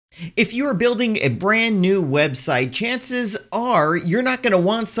If you are building a brand new website, chances are you're not going to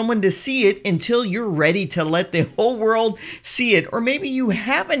want someone to see it until you're ready to let the whole world see it. Or maybe you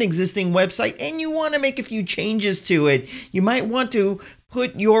have an existing website and you want to make a few changes to it. You might want to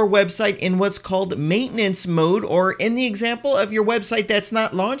put your website in what's called maintenance mode, or in the example of your website that's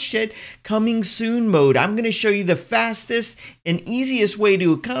not launched yet, coming soon mode. I'm going to show you the fastest and easiest way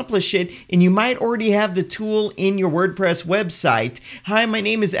to accomplish it, and you might already have the tool in your WordPress website. Hi, my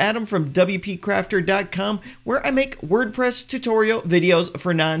name is Adam from WPCrafter.com, where I make WordPress tutorial videos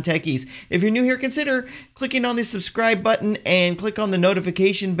for non-techies. If you're new here, consider clicking on the subscribe button and click on the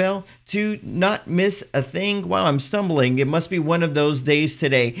notification bell to not miss a thing. Wow, I'm stumbling. It must be one of those days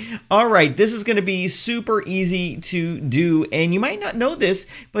today. All right, this is going to be super easy to do, and you might not know this,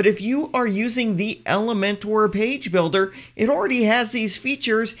 but if you are using the Elementor page builder, it already has these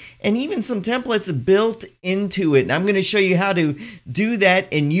features and even some templates built into it. And I'm going to show you how to do that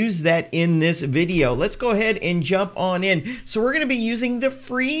and use that in this video. Let's go ahead and jump on in. So we're going to be using the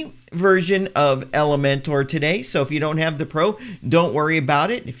free version of Elementor today. So if you don't have the Pro, don't worry about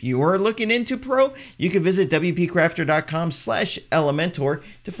it. If you are looking into Pro, you can visit WPCrafter.com/Elementor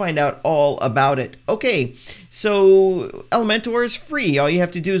to find out all about it. Okay, so Elementor is free. All you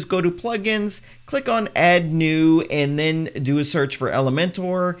have to do is go to plugins, click on add new, and then do a search for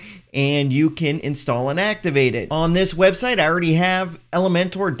Elementor, and you can install and activate it. On this website, I already have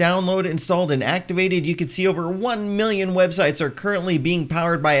Elementor downloaded, installed, and activated. You can see over 1 million websites are currently being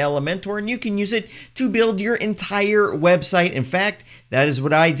powered by Elementor, and you can use it to build your entire website. In fact, that is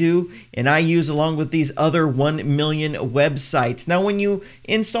what I do, and I use along with these other 1 million websites. Now, when you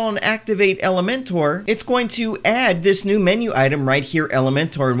install and activate Elementor, it's going to add this new menu item right here,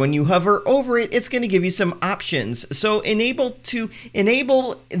 Elementor. And when you hover over it, it's going to give you some options. So enable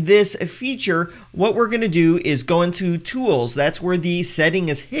this feature, what we're going to do is go into tools. That's where the setting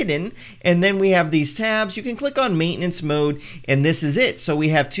is hidden. And then we have these tabs. You can click on maintenance mode, and this is it. So we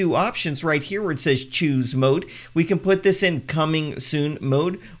have two options right here where it says choose mode. We can put this in coming soon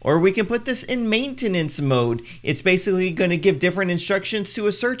mode, or we can put this in maintenance mode. It's basically going to give different instructions to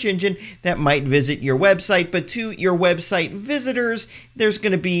a search engine that might visit your website, but to your website visitors, there's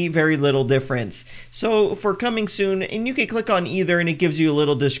going to be very little difference. So for coming soon, and you can click on either, and it gives you a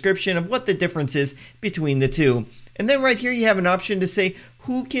little description of what the difference is between the two. And then right here, you have an option to say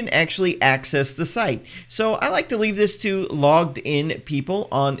who can actually access the site. So I like to leave this to logged in people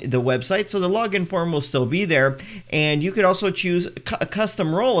on the website. So the login form will still be there. And you could also choose a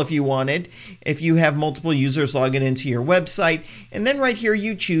custom role if you wanted, if you have multiple users logging into your website. And then right here,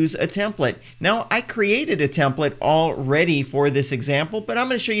 you choose a template. Now, I created a template already for this example, but I'm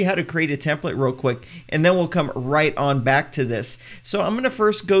going to show you how to create a template real quick, and then we'll come right on back to this. So I'm going to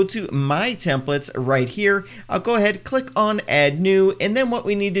first go to my templates right here. I'll go ahead, click on add new, and then what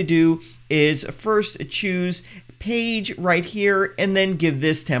we need to do is first choose page right here and then give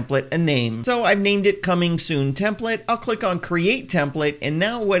this template a name. So I've named it coming soon template. I'll click on create template, and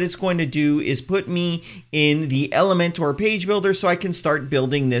now what it's going to do is put me in the Elementor page builder so I can start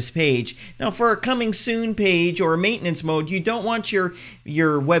building this page. Now for a coming soon page or maintenance mode, you don't want your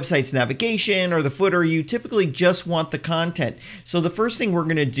website's navigation or the footer. You typically just want the content. So the first thing we're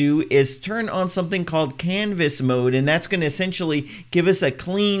going to do is turn on something called canvas mode, and that's going to essentially give us a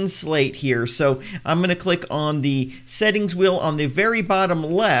clean slate here. So I'm going to click on the settings wheel on the very bottom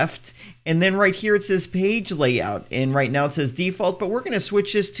left, and then right here it says page layout, and right now it says default, but we're going to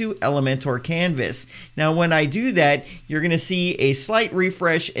switch this to Elementor canvas. Now when I do that, you're going to see a slight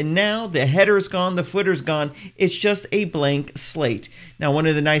refresh, and now the header's gone, the footer's gone. It's just a blank slate. Now one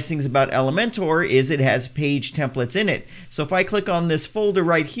of the nice things about Elementor is it has page templates in it. So if I click on this folder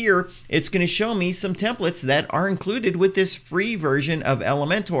right here, it's going to show me some templates that are included with this free version of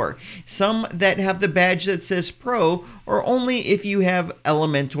Elementor. Some that have the badge that says Pro, or only if you have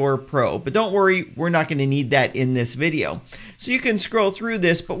Elementor Pro. But don't worry, we're not going to need that in this video. So you can scroll through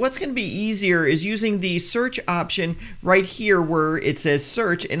this, but what's going to be easier is using the search option right here where it says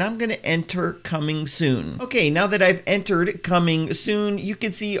search, and I'm going to enter coming soon. Okay, now that I've entered coming soon, you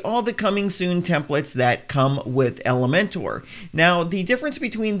can see all the coming soon templates that come with Elementor. Now, the difference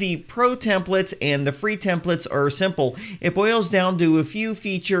between the Pro templates and the free templates are simple. It boils down to a few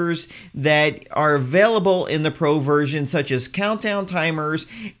features that are available in the Pro version, such as countdown timers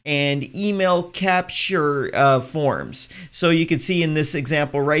and email capture forms. So you can see in this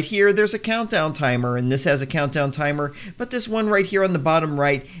example right here, there's a countdown timer, and this has a countdown timer, but this one right here on the bottom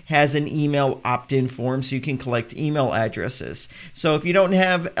right has an email opt-in form so you can collect email addresses. So if you don't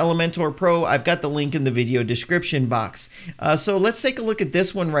have Elementor Pro, I've got the link in the video description box. So let's take a look at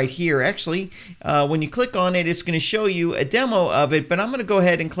this one right here. Actually, when you click on it, it's going to show you a demo of it, but I'm going to go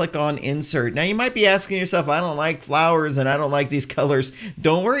ahead and click on Insert. Now you might be asking yourself, I don't like flowers and I don't like these colors.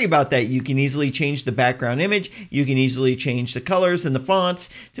 Don't worry about that. You can easily change the background image. You can easily change the colors and the fonts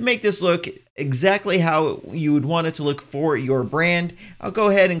to make this look exactly how you would want it to look for your brand. I'll go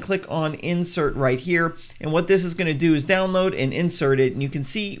ahead and click on Insert right here, and what this is going to do is download and insert it, and you can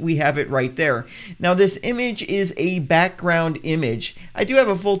see we have it right there. Now this image is a background image. I do have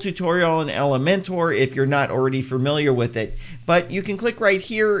a full tutorial on Elementor if you're not already familiar with it, but you can click right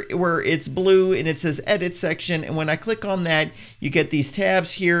here where it's blue and it says Edit section, and when I click on that, you get these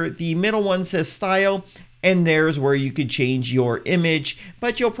tabs here. The middle one says Style, and there's where you could change your image,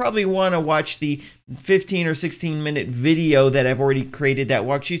 but you'll probably want to watch the 15 or 16 minute video that I've already created that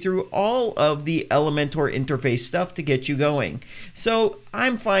walks you through all of the Elementor interface stuff to get you going. So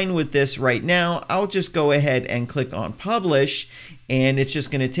I'm fine with this right now. I'll just go ahead and click on Publish, and it's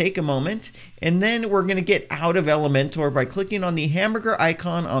just going to take a moment, and then we're going to get out of Elementor by clicking on the hamburger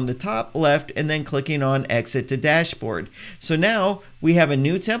icon on the top left and then clicking on Exit to Dashboard. So now we have a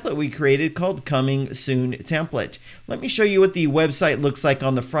new template we created called Coming Soon Template. Let me show you what the website looks like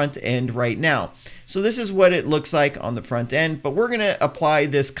on the front end right now. So this is what it looks like on the front end, but we're going to apply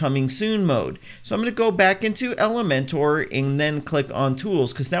this Coming Soon mode. So I'm going to go back into Elementor and then click on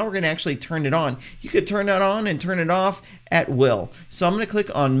Tools, because now we're going to actually turn it on. You could turn it on and turn it off at will. So I'm going to click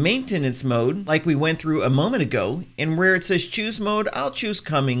on Maintenance Mode like we went through a moment ago, and where it says Choose Mode, I'll choose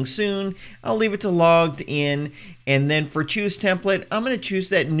Coming Soon. I'll leave it to Logged In, and then for Choose Template, I'm going to choose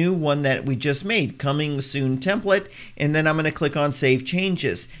that new one that we just made, Coming Soon Template, and then I'm going to click on Save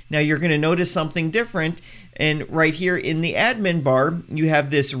Changes. Now you're going to notice something different, and right here in the admin bar, you have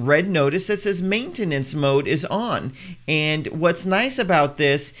this red notice that says Maintenance Mode is on. And what's nice about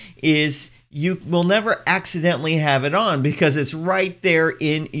this is you will never accidentally have it on because it's right there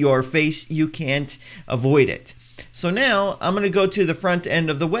in your face. You can't avoid it. So now I'm going to go to the front end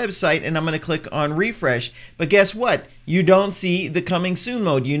of the website and I'm going to click on refresh. But guess what? You don't see the Coming Soon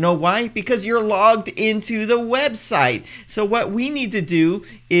mode. You know why? Because you're logged into the website. So what we need to do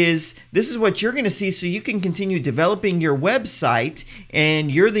is, this is what you're going to see so you can continue developing your website,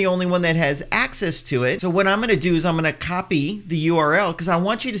 and you're the only one that has access to it. So what I'm going to do is I'm going to copy the URL because I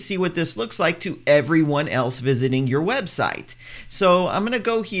want you to see what this looks like to everyone else visiting your website. So I'm going to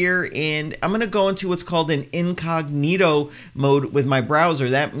go here and I'm going to go into what's called an incognito mode with my browser.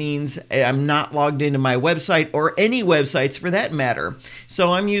 That means I'm not logged into my website or any websites for that matter.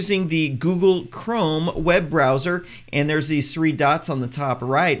 So I'm using the Google Chrome web browser, and there's these three dots on the top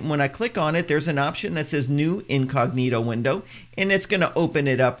right. When I click on it, there's an option that says New Incognito Window, and it's going to open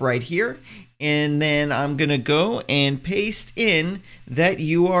it up right here. And then I'm going to go and paste in that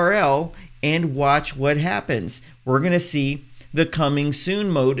URL and watch what happens. We're going to see the Coming Soon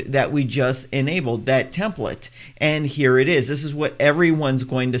mode that we just enabled, that template. And here it is. This is what everyone's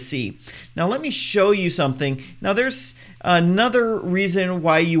going to see. Now let me show you something. Now there's another reason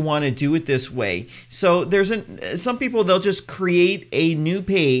why you want to do it this way. So there's some people, they'll just create a new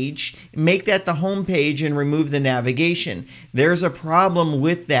page, make that the home page, and remove the navigation. There's a problem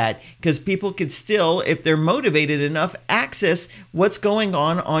with that because people could still, if they're motivated enough, access what's going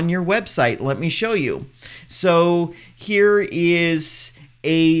on your website. Let me show you. So here is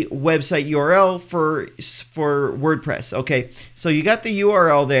a website URL for WordPress. Okay, so you got the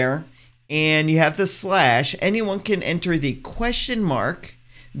URL there, and you have the slash. Anyone can enter the question mark,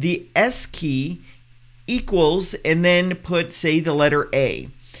 the S key, equals, and then put, say, the letter A.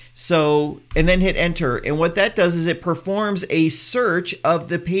 So, and then hit enter. And what that does is it performs a search of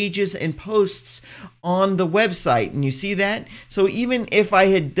the pages and posts on the website. And you see that? So even if I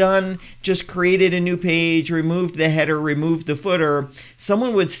had just created a new page, removed the header, removed the footer,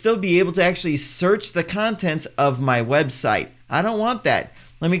 someone would still be able to actually search the contents of my website. I don't want that.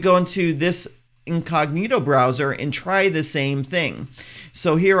 Let me go into this incognito browser and try the same thing.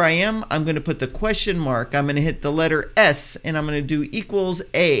 So here I am. I'm going to put the question mark. I'm going to hit the letter S, and I'm going to do equals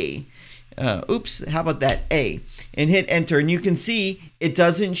A. Oops, how about that? A. And hit enter. And you can see it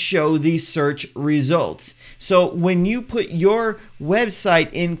doesn't show the search results. So when you put your website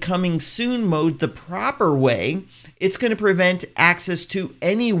in coming soon mode the proper way, it's going to prevent access to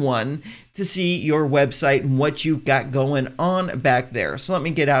anyone to see your website and what you've got going on back there. So let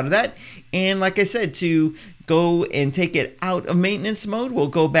me get out of that. And like I said, to go and take it out of maintenance mode, we'll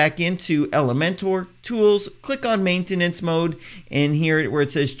go back into Elementor, Tools, click on Maintenance Mode, and here where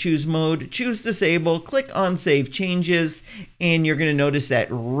it says Choose Mode, choose Disable, click on Save Changes, and you're going to notice that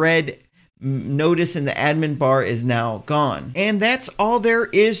red notice in the admin bar is now gone. And that's all there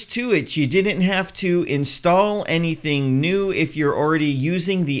is to it. You didn't have to install anything new if you're already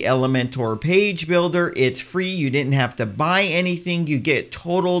using the Elementor page builder. It's free. You didn't have to buy anything. You get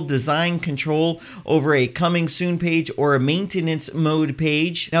total design control over a coming soon page or a maintenance mode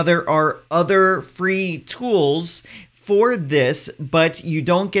page. Now there are other free tools for this, but you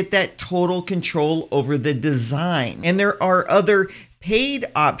don't get that total control over the design. And there are other paid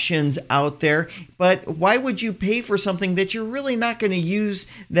options out there, but why would you pay for something that you're really not going to use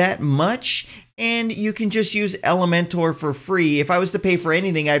that much? And you can just use Elementor for free. If I was to pay for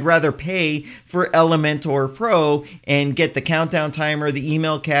anything, I'd rather pay for Elementor Pro and get the countdown timer, the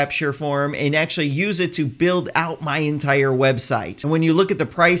email capture form, and actually use it to build out my entire website. And when you look at the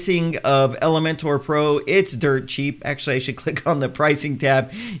pricing of Elementor Pro, it's dirt cheap. Actually, I should click on the pricing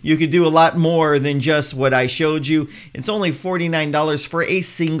tab. You could do a lot more than just what I showed you. It's only $49 for a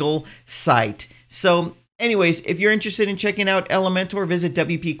single site. So anyways, if you're interested in checking out Elementor, visit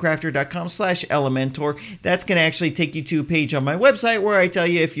WPCrafter.com/Elementor. That's going to actually take you to a page on my website where I tell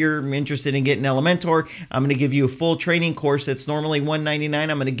you if you're interested in getting Elementor, I'm going to give you a full training course that's normally $199.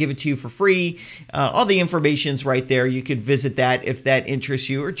 I'm going to give it to you for free. All the information's right there. You could visit that if that interests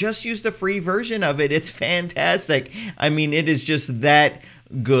you, or just use the free version of it. It's fantastic. I mean, it is just that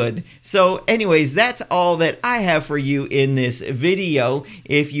good. So anyways, that's all that I have for you in this video.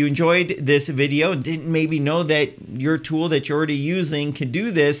 If you enjoyed this video and didn't maybe know that your tool that you're already using can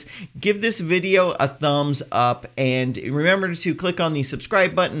do this, give this video a thumbs up, and remember to click on the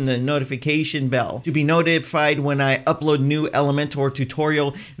subscribe button, the notification bell, to be notified when I upload new Elementor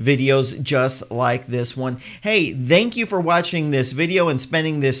tutorial videos just like this one. Hey, thank you for watching this video and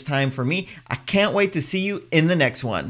spending this time for me. I can't wait to see you in the next one.